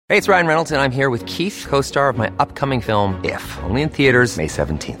Hey, it's Ryan Reynolds, and I'm here with Keith, co-star of my upcoming film, If, only in theaters May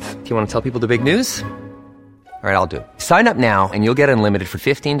 17th. Do you want to tell people the big news? All right, I'll do it. Sign up now and you'll get unlimited for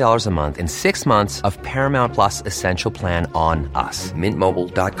 $15 a month and 6 months of Paramount Plus Essential Plan on us.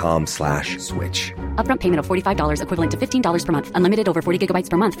 MintMobile.com/switch. Upfront payment of $45 equivalent to $15 per month. Unlimited over 40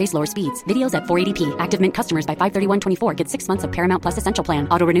 gigabytes per month. Face lower speeds. Videos at 480p. Active Mint customers by 531.24 get 6 months of Paramount Plus Essential Plan.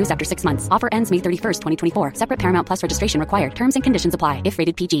 Auto renews after 6 months. Offer ends May 31st, 2024. Separate Paramount Plus registration required. Terms and conditions apply if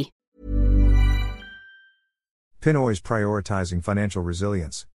rated PG. Pinoys prioritizing financial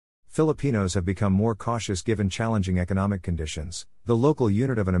resilience. Filipinos have become more cautious given challenging economic conditions, the local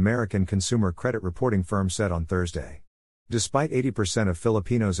unit of an American consumer credit reporting firm said on Thursday. Despite 80% of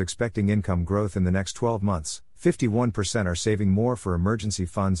Filipinos expecting income growth in the next 12 months, 51% are saving more for emergency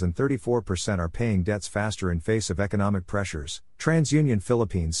funds and 34% are paying debts faster in face of economic pressures, TransUnion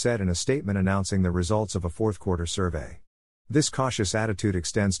Philippines said in a statement announcing the results of a fourth-quarter survey. This cautious attitude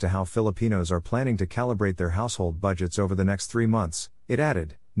extends to how Filipinos are planning to calibrate their household budgets over the next 3 months, it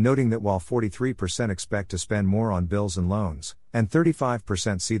added, noting that while 43% expect to spend more on bills and loans, and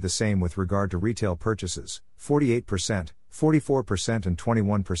 35% see the same with regard to retail purchases, 48%, 44% and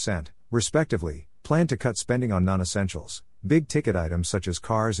 21%, respectively, plan to cut spending on non-essentials, big-ticket items such as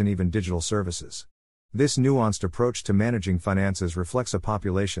cars and even digital services. This nuanced approach to managing finances reflects a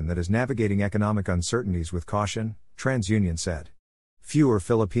population that is navigating economic uncertainties with caution, TransUnion said. Fewer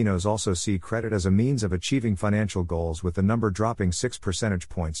Filipinos also see credit as a means of achieving financial goals, with the number dropping 6 percentage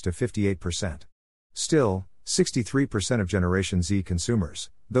points to 58%. Still, 63% of Generation Z consumers,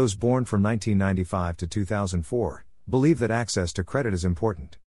 those born from 1995 to 2004, believe that access to credit is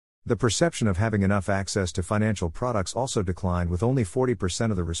important. The perception of having enough access to financial products also declined, with only 40%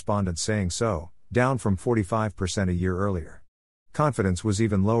 of the respondents saying so, down from 45% a year earlier. Confidence was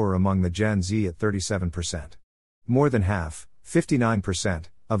even lower among the Gen Z at 37%. More than half,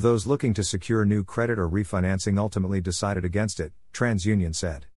 59%, of those looking to secure new credit or refinancing ultimately decided against it, TransUnion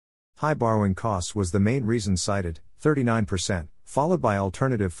said. High borrowing costs was the main reason cited, 39%, followed by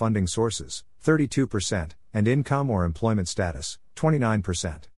alternative funding sources, 32%, and income or employment status,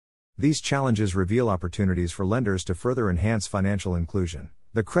 29%. These challenges reveal opportunities for lenders to further enhance financial inclusion,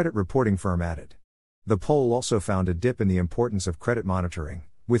 the credit reporting firm added. The poll also found a dip in the importance of credit monitoring,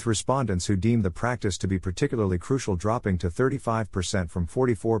 with respondents who deemed the practice to be particularly crucial dropping to 35% from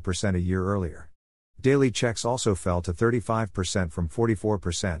 44% a year earlier. Daily checks also fell to 35% from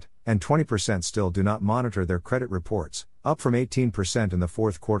 44%, and 20% still do not monitor their credit reports, up from 18% in the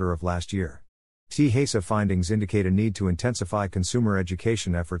fourth quarter of last year. THESA findings indicate a need to intensify consumer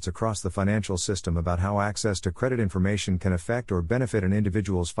education efforts across the financial system about how access to credit information can affect or benefit an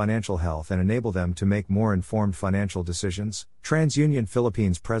individual's financial health and enable them to make more informed financial decisions, TransUnion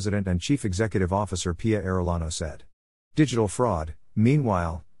Philippines President and Chief Executive Officer Pia Arellano said. Digital fraud,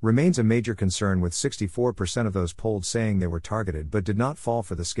 meanwhile, remains a major concern, with 64% of those polled saying they were targeted but did not fall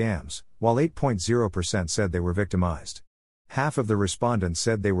for the scams, while 8.0% said they were victimized. Half of the respondents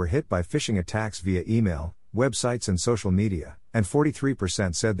said they were hit by phishing attacks via email, websites and social media, and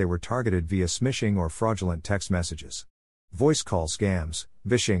 43% said they were targeted via smishing or fraudulent text messages. Voice call scams,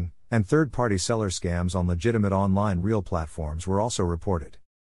 phishing, and third-party seller scams on legitimate online real platforms were also reported.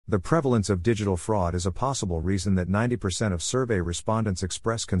 The prevalence of digital fraud is a possible reason that 90% of survey respondents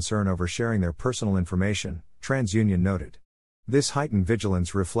express concern over sharing their personal information, TransUnion noted. This heightened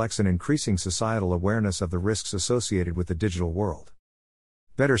vigilance reflects an increasing societal awareness of the risks associated with the digital world.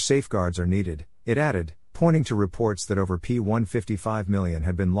 Better safeguards are needed, it added, pointing to reports that over $155 million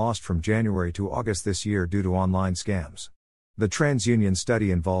had been lost from January to August this year due to online scams. The TransUnion study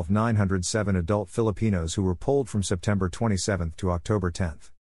involved 907 adult Filipinos who were polled from September 27 to October 10.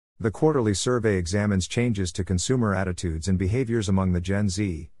 The quarterly survey examines changes to consumer attitudes and behaviors among the Gen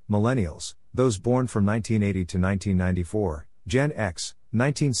Z, millennials, those born from 1980 to 1994, Gen X,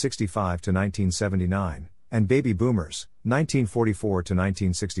 1965 to 1979, and baby boomers, 1944 to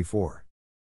 1964.